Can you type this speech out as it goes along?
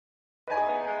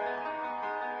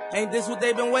Ain't this what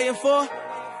they've been waiting for?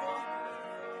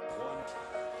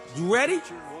 You ready?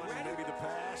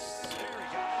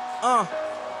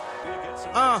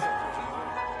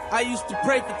 I used to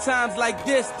pray for times like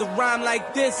this, to rhyme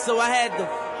like this, so I had to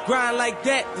grind like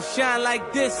that, to shine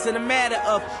like this. In a matter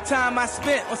of time I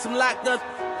spent on some locked up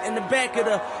in the back of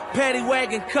the paddy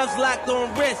wagon, cuffs locked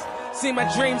on wrist. See my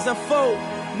dreams unfold,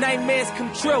 nightmares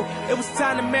come true. It was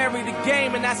time to marry the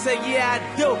game, and I said, yeah, I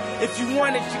do. If you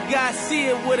want it, you gotta see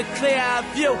it with a clear eye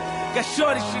view. Got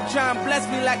shorty, she tryin' bless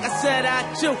me like I said I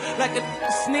chew, like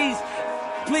a sneeze.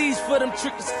 Please for them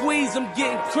trick to squeeze, I'm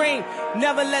getting cream.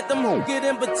 Never let them get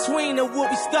in between of what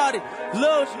we started.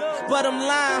 Love, but I'm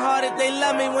lying hearted. They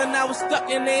love me when I was stuck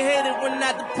and they hated when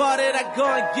I departed. I go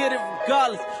and get it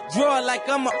regardless. Draw it like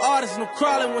I'm an artist, no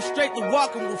crawling, went straight to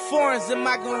walking with foreigns in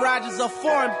my garages are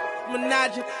foreign.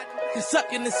 Menaging,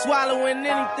 sucking and swallowing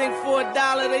anything for $1.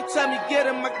 They tell me get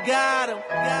him, I got him.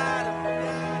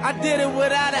 I did it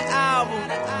without an album.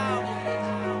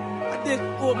 I did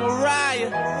it for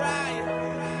Mariah.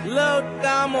 Lil'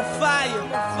 I'm on fire.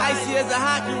 Icy as a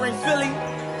hockey ring, Philly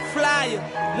flyer.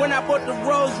 When I bought the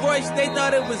Rolls Royce, they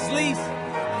thought it was lease.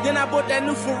 Then I bought that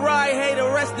new Ferrari, hey to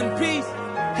rest in peace.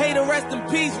 Hey to rest in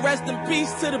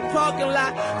peace to the parking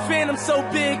lot. Phantom so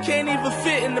big, can't even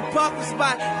fit in the parking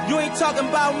spot. You ain't talking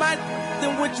about my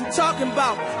then what you talking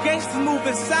about? Gangsters move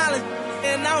in silence,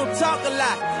 and I don't talk a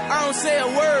lot. I don't say a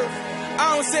word.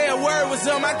 I don't say a word. Was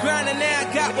on my grind and now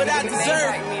I got what I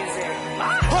deserve.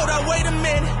 Hold up, wait a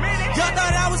minute. Y'all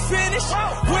thought I was finished?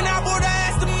 When I bought the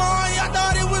ass tomorrow, y'all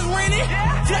thought it was rented?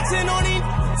 Flexing on these,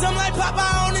 I'm like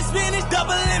Popeye on the spinach.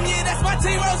 Double M, yeah, that's my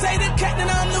team. Rose, the captain,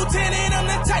 I'm lieutenant. I'm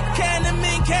the type of can the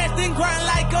men cast and grind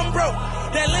like I'm broke.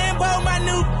 That Lambo, my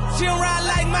new, she'll ride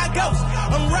like my ghost.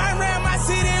 I'm riding around my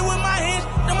city with my hands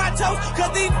on my toes.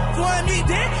 Cause these want me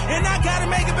dead, and I gotta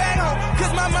make it back home.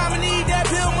 Cause my mama need that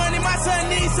bill money, my son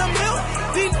needs some milk.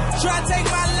 These try to take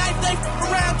my life, they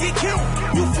around, get killed.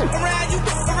 You around, you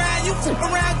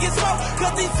around, get smoked.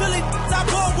 Cause these Philly I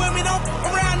bought with me, don't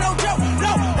around, no joke.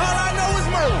 No, all I know is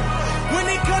murder. When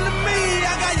it come to me,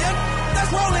 I got young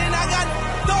that's rolling, I got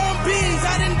throwing bees.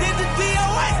 I done did the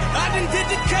DOS, I done did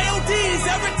the KODs.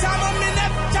 Every time I'm in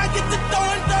that I get to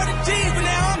throwing 30 G's. But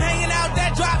now I'm hanging out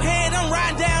that drop head, I'm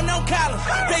riding down no collar.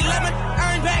 They let me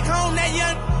earn back home, that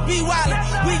young be wildin'.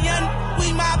 We young, we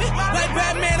mobbin', like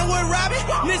Batman and with Robin.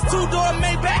 This two-door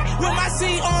Maybach with my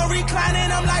seat on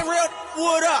reclining. I'm like, real,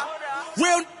 what up?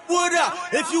 Real, what up?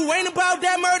 If you ain't about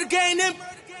that murder game, then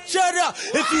shut up.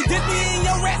 If you dip me in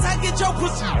your rats, I get your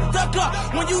pussy stuck up.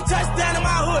 When you touch down in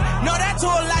my hood, no, that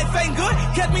tour life ain't good.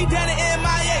 Kept me down in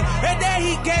MIA, and that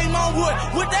heat game on wood.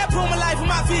 With that Puma life on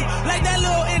my feet, like that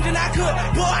little engine I could.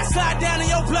 Boy, I slide down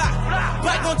in your block,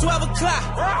 back on 12 o'clock.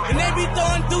 And they be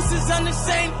throwing deuces on the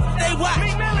same, they watch.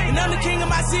 And I'm the king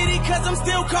of my city, cause I'm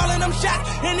still calling them shots.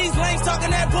 And these lanes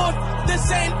talking that bull, the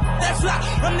same, that flop.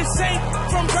 I'm the same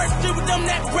from Birch Street with them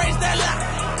that braids that lock.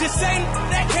 The same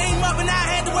that came up and I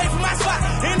had to wait for my spot.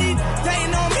 And he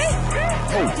waiting on me,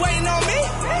 waiting on me.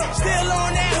 Still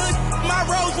on that hood, my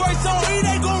Rolls Royce on E,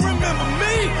 they gon' remember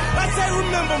me. I say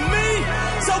remember me.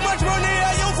 So much money,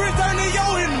 all your friends turn to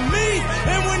your enemy.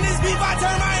 And when this beef, I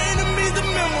turn my enemies to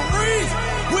memories.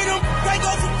 With them, they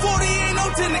go for 40, ain't no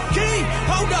 10 the key.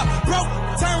 Hold up, broke,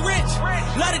 turn rich.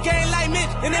 Love the game like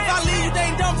Mitch. And if I leave you, they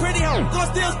ain't done pretty home. Gon'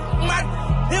 still my.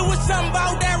 It was something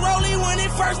about that rollie when he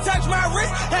first touched my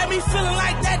wrist. Had me feeling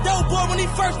like that dope boy when he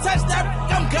first touched that.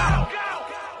 I'm gone.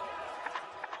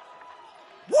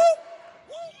 Woo!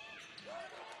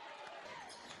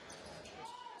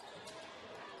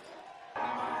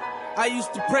 I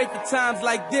used to pray for times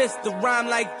like this, to rhyme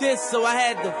like this, so I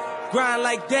had to grind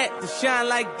like that, to shine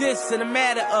like this. In a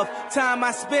matter of time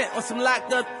I spent on some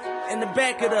locked up in the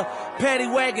back of the paddy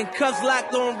wagon, cuffs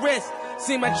locked on wrist.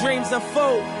 See my dreams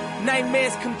unfold,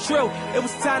 nightmares come true. It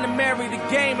was time to marry the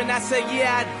game, and I said,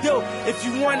 yeah, I do. If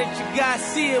you want it, you gotta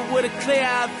see it with a clear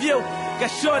eye view.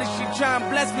 Got shorty, she tryin'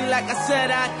 bless me like I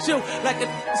said I chew, like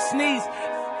a sneeze.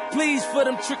 Please for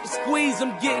them trick to squeeze,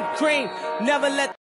 I'm getting cream. Never let